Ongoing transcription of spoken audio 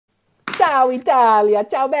Ciao Italia,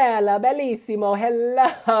 ciao bella, bellissimo,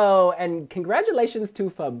 hello! And congratulations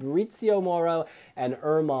to Fabrizio Moro and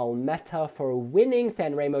Ermal Meta for winning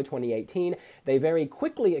Sanremo 2018. They very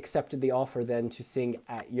quickly accepted the offer then to sing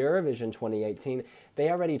at Eurovision 2018. They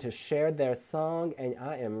are ready to share their song and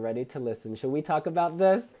I am ready to listen. Shall we talk about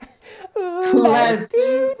this? Ooh, let's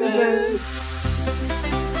do this!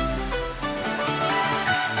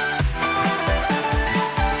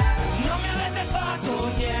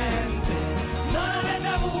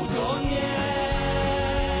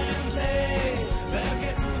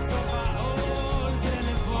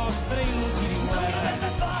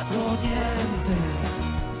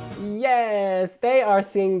 Yes, they are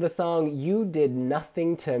singing the song You Did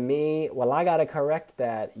Nothing to Me. Well, I gotta correct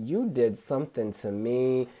that. You did something to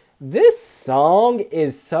me. This song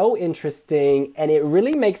is so interesting and it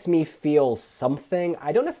really makes me feel something.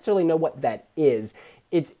 I don't necessarily know what that is.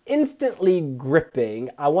 It's instantly gripping.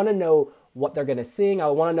 I want to know what they're gonna sing. I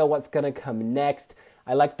want to know what's gonna come next.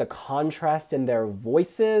 I like the contrast in their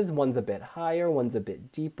voices. One's a bit higher, one's a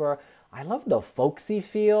bit deeper. I love the folksy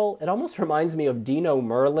feel. It almost reminds me of Dino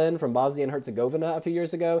Merlin from Bosnia and Herzegovina a few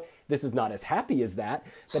years ago. This is not as happy as that,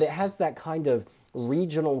 but it has that kind of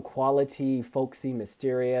regional quality, folksy,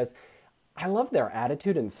 mysterious. I love their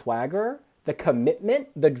attitude and swagger, the commitment,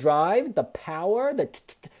 the drive, the power,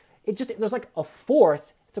 there's like a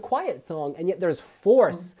force. It's a quiet song, and yet there's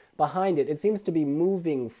force behind it. It seems to be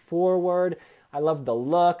moving forward. I love the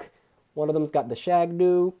look. One of them's got the shag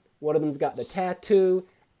do. One of them's got the tattoo.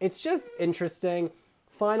 It's just interesting.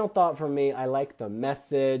 Final thought for me, I like the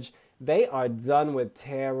message. They are done with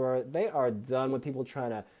terror. They are done with people trying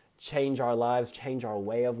to change our lives, change our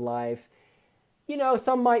way of life. You know,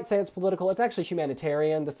 some might say it's political. It's actually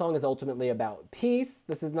humanitarian. The song is ultimately about peace.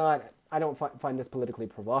 This is not, I don't find this politically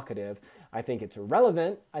provocative. I think it's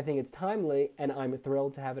relevant. I think it's timely. And I'm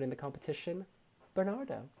thrilled to have it in the competition.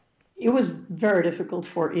 Bernardo. It was very difficult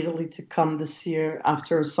for Italy to come this year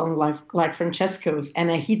after a song like Francesco's and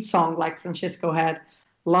a hit song like Francesco had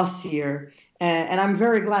last year. And I'm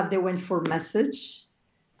very glad they went for message,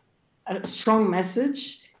 a strong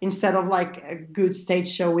message, instead of like a good stage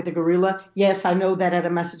show with a gorilla. Yes, I know that had a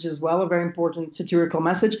message as well, a very important satirical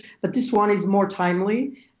message, but this one is more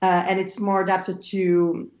timely and it's more adapted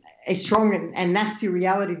to a strong and nasty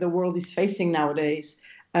reality the world is facing nowadays.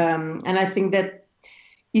 And I think that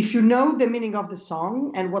if you know the meaning of the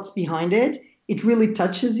song and what's behind it, it really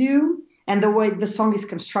touches you. And the way the song is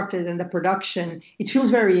constructed and the production, it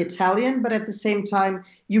feels very Italian, but at the same time,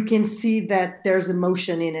 you can see that there's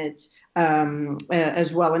emotion in it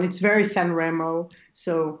as well. And it's very Sanremo.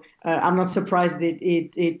 So I'm not surprised that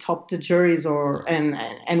it topped the juries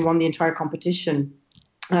and won the entire competition.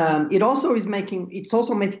 It also is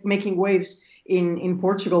making waves in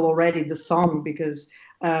Portugal already, the song, because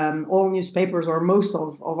all newspapers or most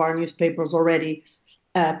of our newspapers already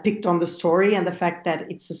picked on the story and the fact that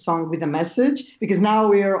it's a song with a message, because now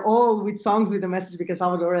we are all with songs with a message because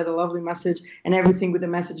Salvador had a lovely message and everything with a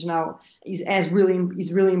message now is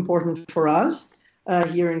really important for us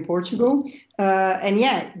here in Portugal. And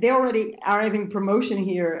yeah, they already are having promotion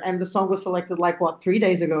here and the song was selected 3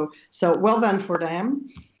 days ago. So well done for them.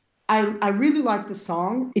 I really like the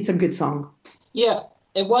song. It's a good song. Yeah.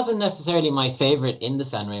 It wasn't necessarily my favourite in the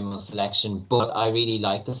Sanremo selection, but I really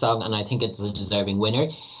like the song and I think it's a deserving winner.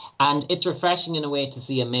 And it's refreshing in a way to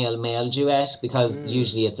see a male-male duet because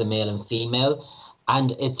usually it's a male and female.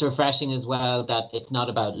 And it's refreshing as well that it's not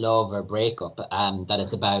about love or breakup, that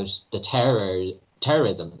it's about the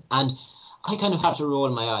terrorism. And I kind of have to roll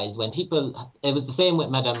my eyes when people, it was the same with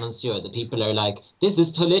Madame Monsieur, the people are like, this is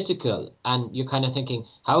political. And you're kind of thinking,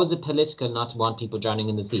 how is it political not to want people drowning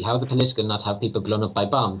in the sea? How is it political not to have people blown up by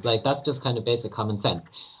bombs? Like, that's just kind of basic common sense.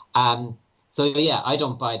 So yeah, I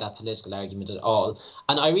don't buy that political argument at all.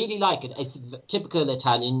 And I really like it. It's typical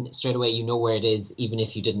Italian. Straight away, you know where it is, even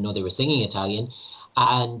if you didn't know they were singing Italian.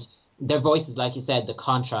 And their voices, like you said, the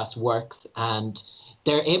contrast works and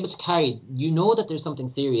they're able to carry, you know that there's something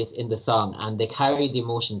serious in the song and they carry the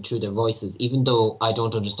emotion through their voices, even though I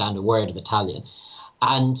don't understand a word of Italian.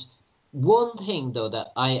 And one thing, though, that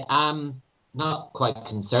I am not quite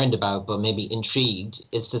concerned about, but maybe intrigued,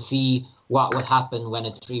 is to see what would happen when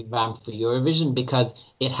it's revamped for Eurovision, because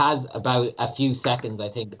it has about a few seconds, I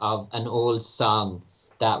think, of an old song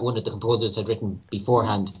that one of the composers had written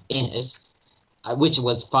beforehand in it, which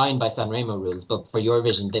was fine by Sanremo rules, but for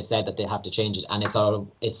Eurovision they've said that they have to change it, and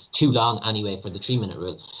it's too long anyway for the 3-minute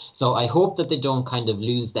rule. So I hope that they don't kind of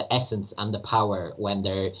lose the essence and the power when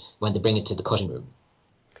they bring it to the cutting room.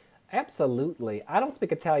 Absolutely. I don't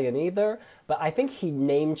speak Italian either, but I think he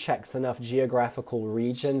name checks enough geographical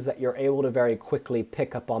regions that you're able to very quickly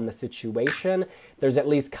pick up on the situation. There's at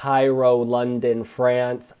least Cairo, London,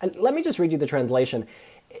 France. And let me just read you the translation.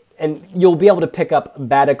 And you'll be able to pick up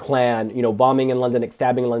Bataclan, you know, bombing in London,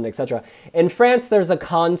 stabbing in London, etc. In France, there's a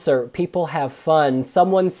concert. People have fun.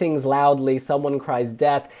 Someone sings loudly. Someone cries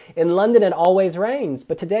death. In London, it always rains.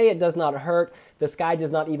 But today, it does not hurt. The sky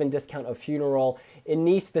does not even discount a funeral. In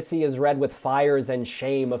Nice, the sea is red with fires and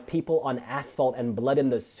shame of people on asphalt and blood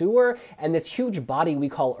in the sewer. And this huge body we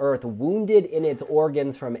call Earth, wounded in its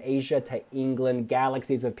organs from Asia to England,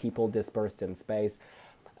 galaxies of people dispersed in space.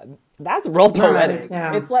 That's real poetic.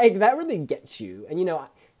 Yeah. It's like, that really gets you. And, you know,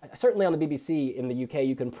 certainly on the BBC in the UK,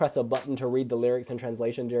 you can press a button to read the lyrics in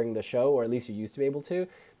translation during the show, or at least you used to be able to.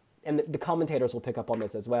 And the commentators will pick up on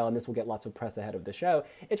this as well, and this will get lots of press ahead of the show.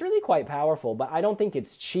 It's really quite powerful, but I don't think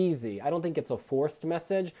it's cheesy. I don't think it's a forced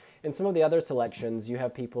message. In some of the other selections, you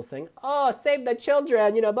have people saying, oh, save the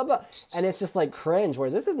children, you know, blah, blah. And it's just like cringe,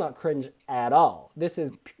 whereas this is not cringe at all. This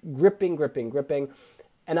is gripping, gripping, gripping.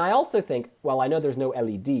 And I also think, well, I know there's no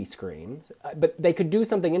LED screen, but they could do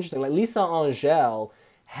something interesting. Like Lisa Angel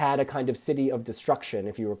had a kind of city of destruction,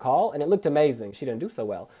 if you recall, and it looked amazing. She didn't do so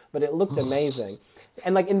well, but it looked amazing.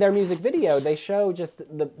 And like in their music video, they show just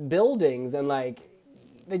the buildings, and like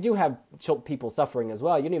they do have people suffering as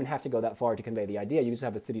well. You don't even have to go that far to convey the idea. You just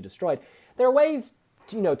have a city destroyed. There are ways,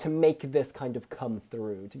 you know, to make this kind of come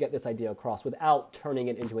through, to get this idea across without turning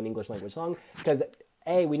it into an English language song, because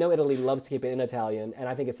A, we know Italy loves to keep it in Italian, and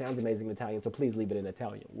I think it sounds amazing in Italian, so please leave it in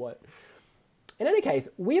Italian. What? In any case,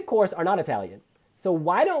 we, of course, are not Italian. So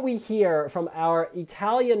why don't we hear from our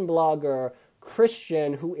Italian blogger,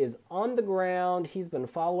 Christian, who is on the ground. He's been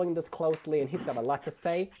following this closely, and he's got a lot to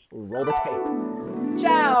say. Roll the tape.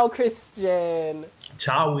 Ciao, Christian.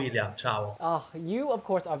 Ciao, William. Ciao. Oh, you, of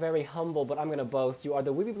course, are very humble, but I'm going to boast. You are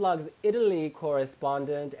the wiwibloggs Italy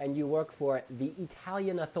correspondent, and you work for the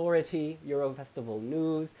Italian Authority, Eurofestival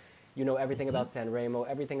News. You know everything about Sanremo,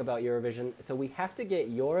 everything about Eurovision. So we have to get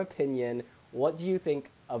your opinion. What do you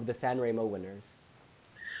think of the Sanremo winners?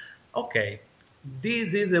 Okay,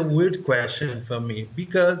 this is a weird question for me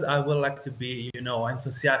because I would like to be, you know,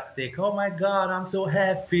 enthusiastic. Oh my God, I'm so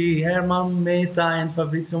happy. Ermal Meta and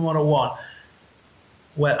Fabrizio Moro won.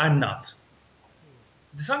 Well, I'm not.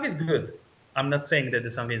 The song is good. I'm not saying that the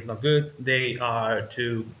song is not good. They are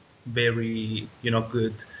two very, you know,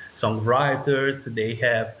 good songwriters. They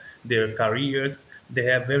have their careers. They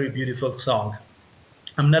have very beautiful song.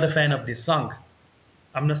 I'm not a fan of this song.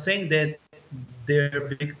 I'm not saying that their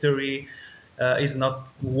victory is not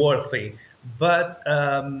worthy, but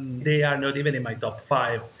they are not even in my top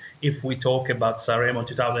 5 if we talk about Sanremo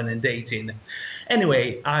 2018.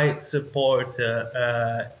 Anyway, I support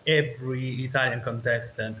every Italian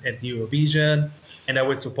contestant at Eurovision, and I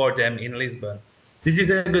will support them in Lisbon. This is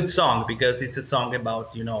a good song because it's a song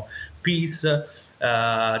about, you know, peace.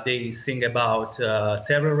 They sing about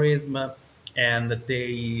terrorism, and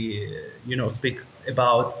they, you know, speak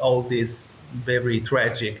about all these very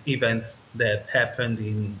tragic events that happened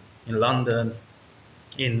in London,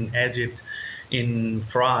 in Egypt, in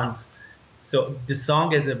France. So the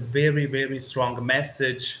song has a very, very strong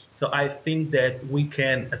message. So I think that we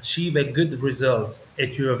can achieve a good result at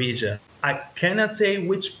Eurovision. I cannot say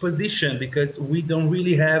which position because we don't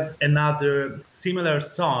really have another similar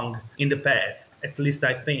song in the past, at least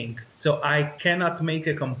I think. So I cannot make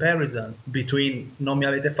a comparison between Non mi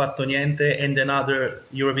avete fatto niente and another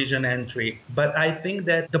Eurovision entry. But I think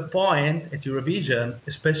that the point at Eurovision,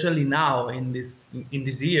 especially now in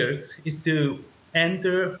these years, is to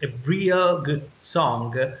enter a real good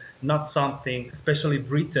song, not something especially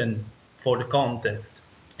written for the contest.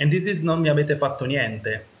 And this is Non mi avete fatto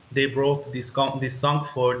niente. They brought this song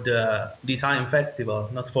for the Italian festival,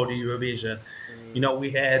 not for the Eurovision. You know,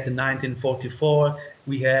 we had 1944,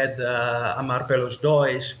 we had Amar pelos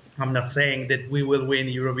dois. I'm not saying that we will win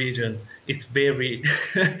Eurovision. It's very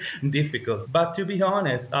difficult. But to be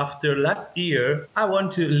honest, after last year, I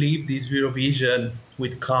want to leave this Eurovision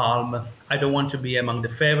with calm. I don't want to be among the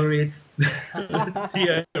favorites. Last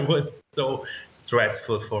year was so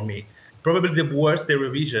stressful for me. Probably the worst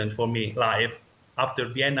Eurovision for me live after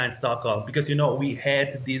Vienna and Stockholm, because, you know, we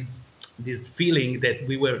had this feeling that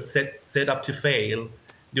we were set up to fail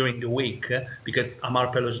during the week because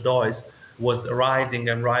Amar pelos dois was rising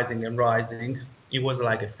and rising and rising. It was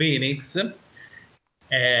like a phoenix.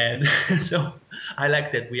 And so I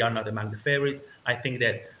like that we are not among the favorites. I think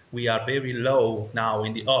that we are very low now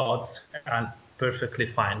in the odds and perfectly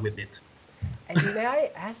fine with it. And may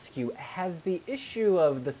I ask you, has the issue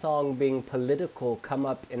of the song being political come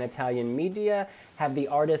up in Italian media? Have the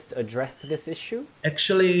artist addressed this issue?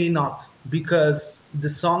 Actually, not, because the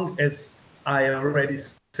song, as I already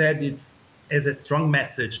said, it's as a strong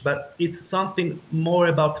message, but it's something more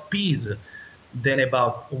about peace than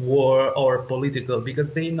about war or political,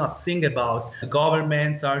 because they not sing about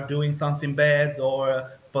governments are doing something bad or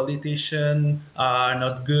politicians are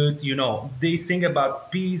not good. They sing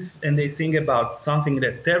about peace, and they sing about something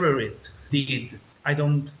that terrorists did. I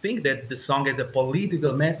don't think that the song has a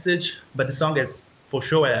political message, but the song has for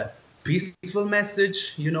sure a peaceful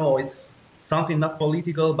message. It's something not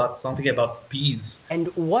political, but something about peace. And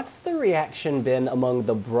what's the reaction been among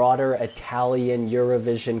the broader Italian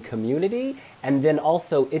Eurovision community, and then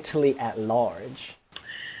also Italy at large?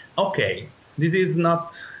 Okay, this is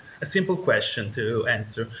not a simple question to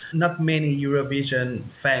answer. Not many Eurovision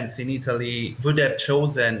fans in Italy would have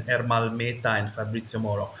chosen Ermal Meta and Fabrizio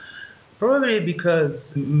Moro. Probably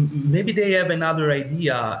because maybe they have another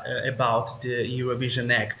idea about the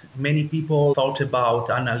Eurovision Act. Many people thought about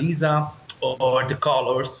Annalisa or the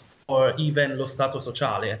colors or even lo Stato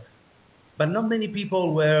Sociale. But not many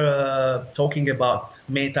people were talking about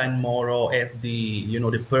Meta and Moro as the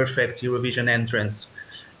perfect Eurovision entrance.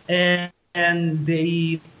 And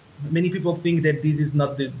many people think that this is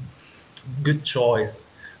not the good choice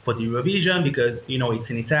for the Eurovision because, it's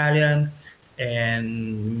in Italian,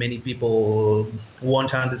 and many people want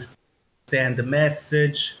to understand the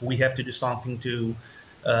message. We have to do something to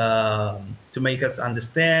make us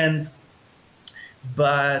understand.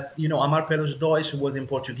 But, Amar Pelos Dois was in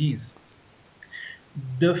Portuguese.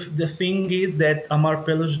 The thing is that Amar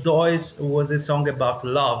Pelos Dois was a song about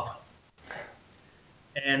love.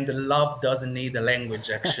 And love doesn't need a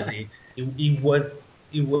language, actually. it was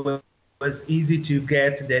easy to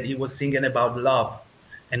get that he was singing about love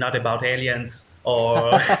and not about aliens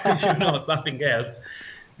or something else.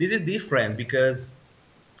 This is different because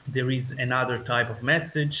there is another type of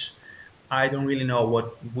message. I don't really know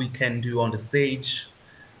what we can do on the stage,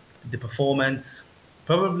 the performance.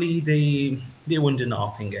 Probably they won't do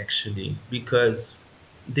nothing, actually, because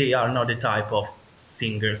they are not the type of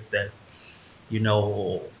singers that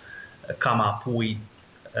come up with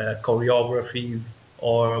choreographies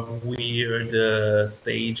or weird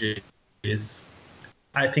stages.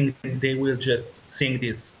 I think they will just sing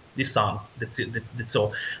this song. That's it. That's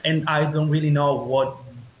all. And I don't really know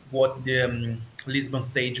what the Lisbon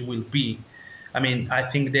stage will be. I mean, I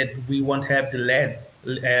think that we won't have the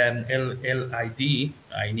LED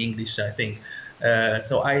in English, I think.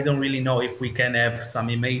 So I don't really know if we can have some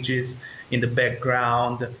images in the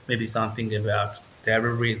background, maybe something about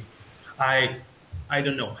terrorism. I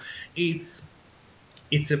don't know. It's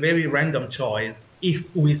a very random choice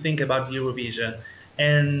if we think about Eurovision.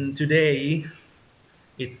 And today,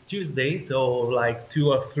 it's Tuesday, so like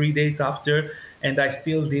 2 or 3 days after, and I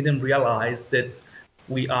still didn't realize that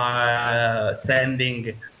we are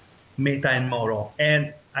sending Meta and Moro.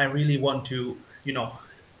 And I really want to,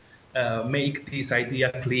 make this idea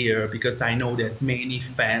clear, because I know that many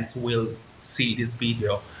fans will see this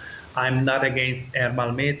video. I'm not against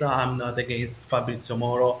Ermal Meta, I'm not against Fabrizio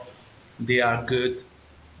Moro. They are good.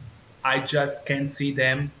 I just cannot see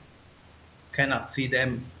them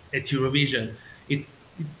at Eurovision. It's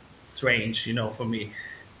strange, for me,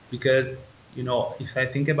 because, if I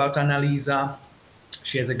think about Annalisa,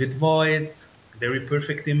 she has a good voice, very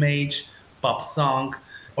perfect image, pop song,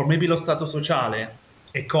 or maybe Lo Stato Sociale,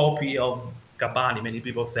 a copy of Gabbani. Many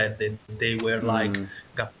people said that they were like,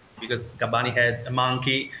 because Gabbani had a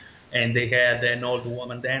monkey and they had an old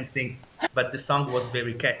woman dancing, but the song was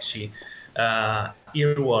very catchy.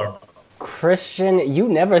 Earworm. Christian, you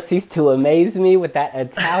never cease to amaze me with that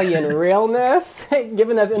Italian realness,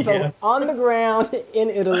 giving us info on the ground in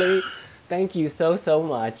Italy. Thank you so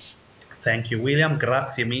much. Thank you, William.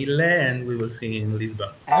 Grazie mille, and we will see you in Lisbon.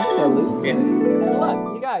 Absolutely. And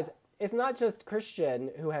look, you guys, it's not just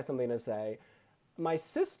Christian who has something to say. My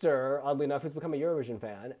sister, oddly enough, who's become a Eurovision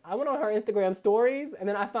fan, I went on her Instagram stories, and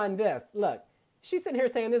then I find this. Look, she's sitting here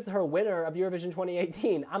saying this is her winner of Eurovision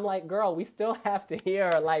 2018. I'm like, girl, we still have to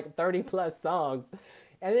hear like 30 plus songs.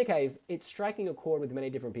 In any case, it's striking a chord with many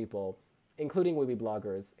different people, including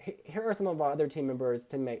wiwibloggs. Here are some of our other team members,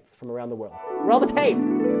 teammates from around the world. Roll the tape.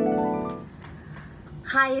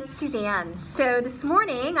 Hi, it's Suzanne. So this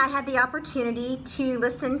morning I had the opportunity to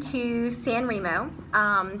listen to Sanremo,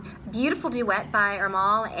 beautiful duet by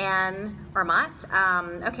Ermal and Ermat.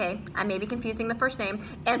 Okay, I may be confusing the first name,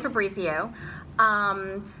 and Fabrizio.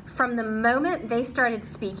 From the moment they started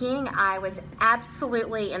speaking, I was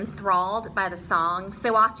absolutely enthralled by the song.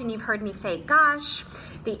 So often you've heard me say, gosh,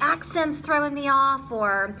 the accent's throwing me off,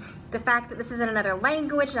 or the fact that this is in another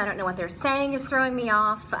language and I don't know what they're saying is throwing me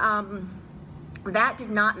off. That did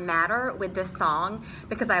not matter with this song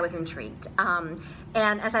because I was intrigued.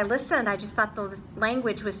 And as I listened, I just thought the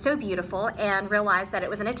language was so beautiful and realized that it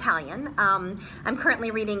was in Italian. I'm currently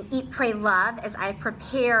reading Eat, Pray, Love as I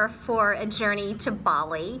prepare for a journey to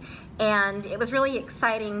Bali. And it was really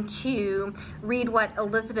exciting to read what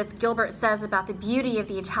Elizabeth Gilbert says about the beauty of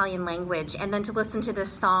the Italian language, and then to listen to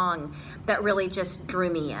this song that really just drew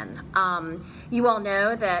me in. You all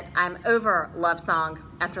know that I'm over love song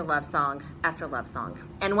after love song after love song.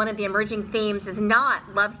 And one of the emerging themes is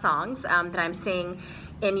not love songs that I'm seeing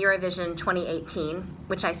in Eurovision 2018,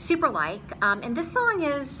 which I super like. And this song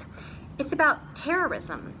it's about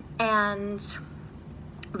terrorism and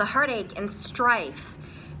the heartache and strife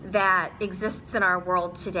that exists in our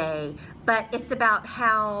world today, but it's about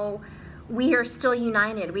how we are still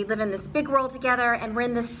united. We live in this big world together, and we're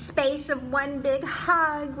in this space of one big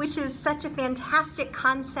hug, which is such a fantastic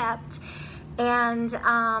concept. And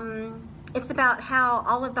it's about how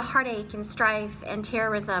all of the heartache and strife and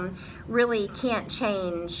terrorism really can't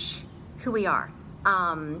change who we are.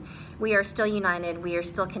 We are still united, we are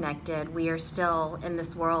still connected, we are still in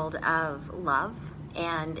this world of love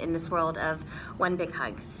and in this world of one big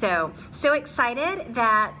hug. So excited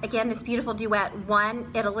that, again, this beautiful duet won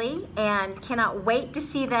Italy, and cannot wait to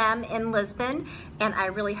see them in Lisbon. And I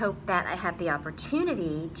really hope that I have the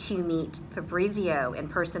opportunity to meet Fabrizio in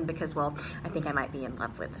person because, well, I think I might be in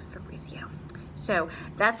love with Fabrizio. So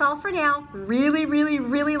that's all for now. Really, really,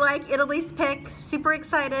 really like Italy's pick. Super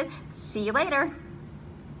excited. See you later.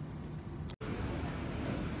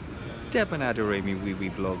 Bernardo,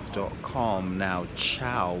 wiwibloggs.com. Now,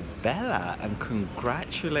 ciao, Bella, and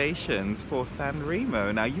congratulations for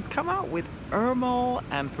Sanremo. Now, you've come out with Ermal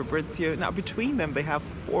and Fabrizio. Now, between them, they have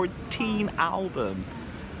 14 albums.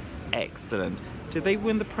 Excellent. Did they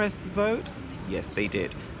win the press vote? Yes, they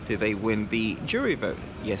did. Did they win the jury vote?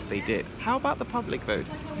 Yes, they did. How about the public vote?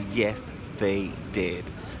 Yes, they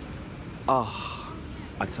did. Oh,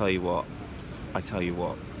 I tell you what.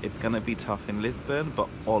 It's gonna be tough in Lisbon, but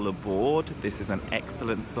all aboard. This is an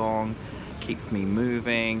excellent song, keeps me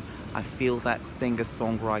moving. I feel that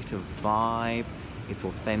singer-songwriter vibe. It's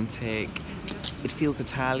authentic, it feels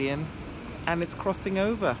Italian, and it's crossing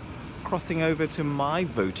over to my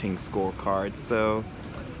voting scorecard. So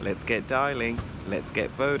let's get dialing, let's get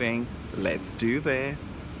voting, let's do this.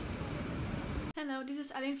 Hello, this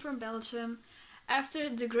is Aline from Belgium. After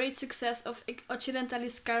the great success of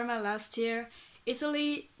Occidentali's Karma last year,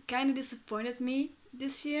 Italy kind of disappointed me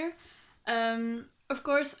this year. Of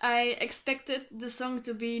course, I expected the song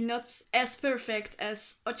to be not as perfect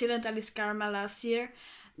as Occidentali's Karma last year,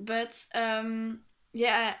 but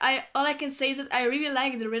yeah, all I can say is that I really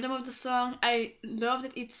like the rhythm of the song. I love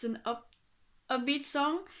that it's an upbeat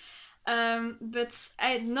song, but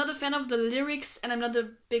I'm not a fan of the lyrics, and I'm not a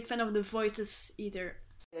big fan of the voices either.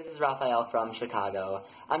 This is Raphael from Chicago.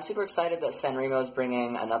 I'm super excited that Sanremo is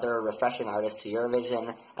bringing another refreshing artist to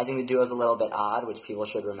Eurovision. I think the duo is a little bit odd, which people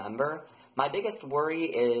should remember. My biggest worry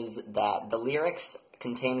is that the lyrics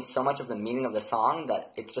contain so much of the meaning of the song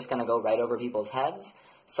that it's just going to go right over people's heads.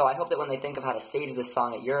 So I hope that when they think of how to stage this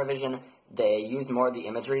song at Eurovision, they use more of the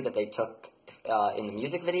imagery that they took in the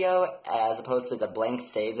music video as opposed to the blank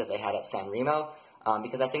stage that they had at Sanremo,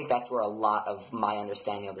 because I think that's where a lot of my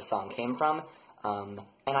understanding of the song came from.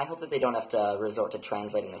 And I hope that they don't have to resort to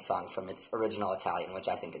translating the song from its original Italian, which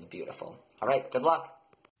I think is beautiful. All right, good luck.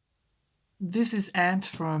 This is Ant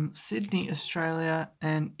from Sydney, Australia,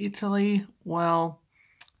 and Italy. Well,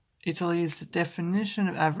 Italy is the definition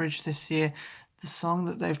of average this year. The song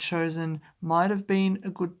that they've chosen might have been a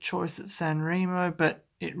good choice at Sanremo, but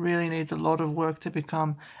it really needs a lot of work to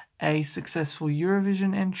become a successful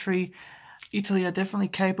Eurovision entry. Italy are definitely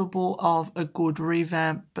capable of a good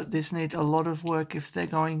revamp, but this needs a lot of work if they're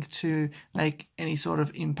going to make any sort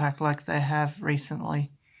of impact like they have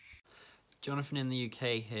recently. Jonathan in the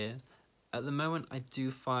UK here. At the moment, I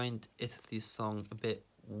do find Italy's song a bit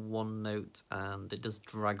one note, and it does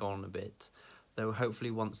drag on a bit. Though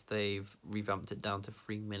hopefully once they've revamped it down to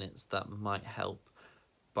 3 minutes, that might help.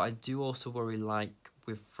 But I do also worry, like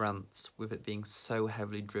with France, with it being so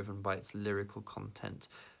heavily driven by its lyrical content,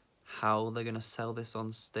 how they're going to sell this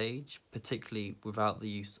on stage, particularly without the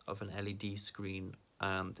use of an LED screen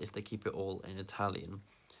and if they keep it all in Italian.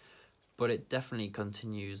 But it definitely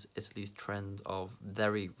continues Italy's trend of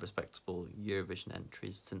very respectable Eurovision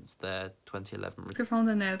entries since their 2011. From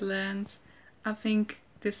the Netherlands, I think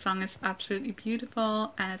this song is absolutely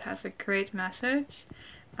beautiful and it has a great message.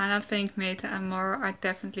 And I think Meta and Moro are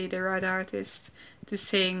definitely the right artists to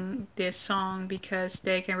sing this song because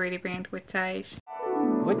they can really bring it with taste.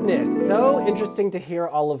 Goodness, so interesting to hear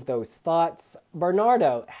all of those thoughts.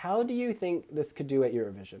 Bernardo, how do you think this could do at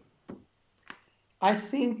Eurovision? I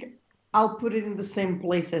think I'll put it in the same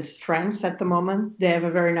place as Trance at the moment. They have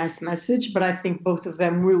a very nice message, but I think both of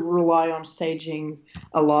them will rely on staging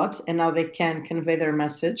a lot, and now they can convey their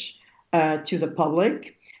message to the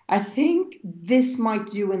public. I think this might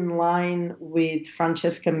do in line with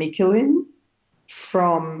Francesca Michelin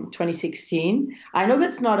from 2016. I know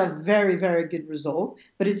that's not a very, very good result,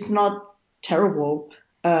 but it's not terrible.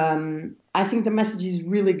 I think the message is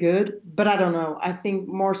really good, but I don't know. I think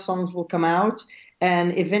more songs will come out,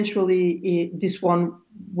 and eventually this one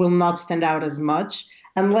will not stand out as much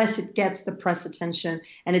unless it gets the press attention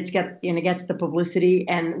and it gets the publicity.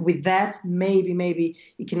 And with that, maybe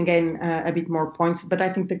it can gain a bit more points. But I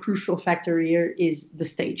think the crucial factor here is the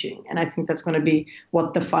staging, and I think that's going to be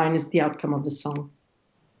what defines the outcome of the song.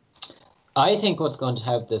 I think what's going to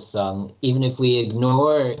help this song, even if we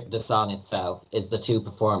ignore the song itself, is the two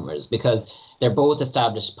performers, because they're both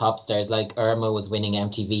established pop stars. Like Ermal was winning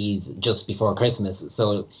MTV's just before Christmas,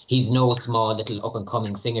 so he's no small little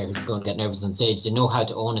up-and-coming singer who's going to get nervous on stage. They know how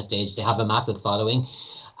to own a stage. They have a massive following.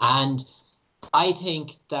 And I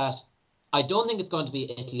think that, I don't think it's going to be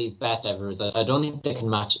Italy's best ever result. I don't think they can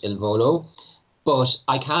match Il Volo, but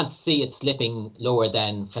I can't see it slipping lower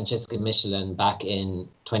than Francesca Michelin back in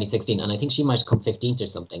 2016. And I think she might come 15th or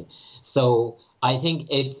something. So I think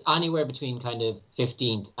it's anywhere between kind of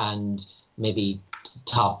 15th and maybe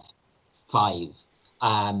top 5.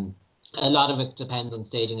 A lot of it depends on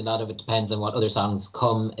staging. A lot of it depends on what other songs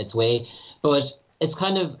come its way. But it's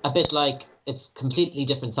kind of a bit like, it's completely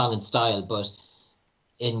different song and style, but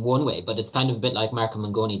in one way, but it's kind of a bit like Marco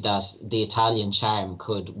Mengoni, that the Italian charm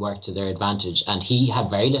could work to their advantage. And he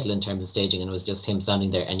had very little in terms of staging, and it was just him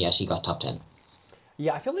standing there, and yes, he got top 10.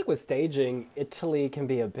 Yeah, I feel like with staging, Italy can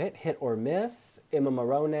be a bit hit or miss. Emma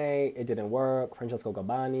Marrone, it didn't work. Francesco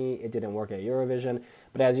Gabbani, it didn't work at Eurovision.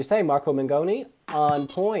 But as you say, Marco Mengoni, on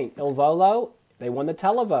point. Il Volo, they won the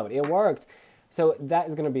televote. It worked. So that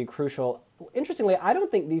is going to be crucial. Interestingly, I don't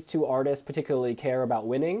think these two artists particularly care about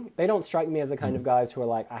winning. They don't strike me as the kind of guys who are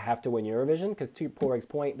like, I have to win Eurovision, because to Padraig's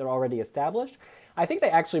point, they're already established. I think they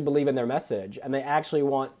actually believe in their message, and they actually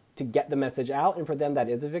want to get the message out, and for them that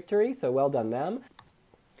is a victory, so well done them.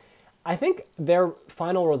 I think their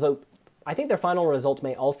final result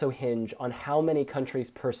may also hinge on how many countries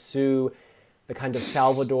pursue the kind of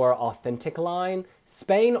Salvador authentic line.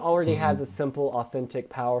 Spain already has a simple, authentic,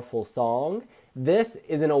 powerful song. This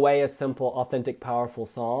is in a way a simple, authentic, powerful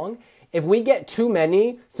song. If we get too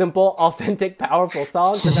many simple, authentic, powerful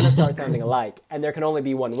songs, they're going to start sounding alike, and there can only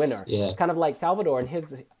be one winner. Yeah. It's kind of like Salvador. In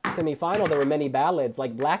his semi-final, there were many ballads,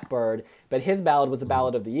 like Blackbird, but his ballad was the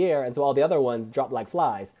ballad of the year, and so all the other ones dropped like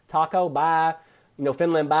flies. Taco, bye.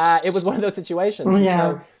 Finland, bye. It was one of those situations. Yeah.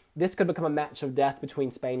 So this could become a match of death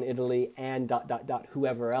between Spain, Italy, and ...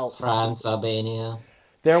 whoever else. France, Albania.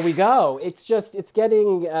 There we go. It's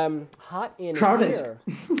getting hot in Crowded. here.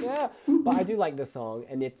 Yeah, but I do like this song,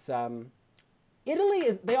 and it's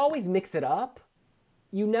Italy they always mix it up.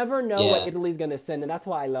 You never know what Italy's going to send, and that's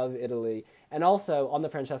why I love Italy. And also, on the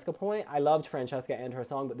Francesca point, I loved Francesca and her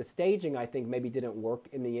song, but the staging, I think, maybe didn't work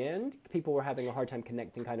in the end. People were having a hard time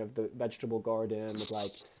connecting kind of the vegetable garden with,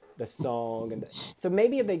 like, the song. So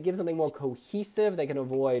maybe if they give something more cohesive, they can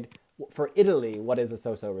avoid, for Italy, what is a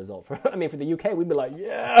so-so result. For the UK, we'd be like,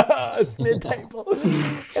 yes, mid-table.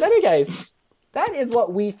 In any case, that is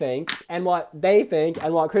what we think, and what they think,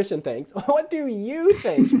 and what Christian thinks. What do you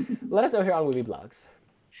think? Let us know here on wiwibloggs.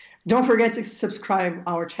 Don't forget to subscribe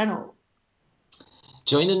our channel.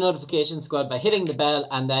 Join the notification squad by hitting the bell,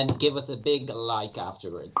 and then give us a big like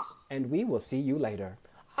afterwards. And we will see you later.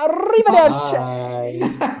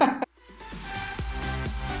 Arrivederci! Bye.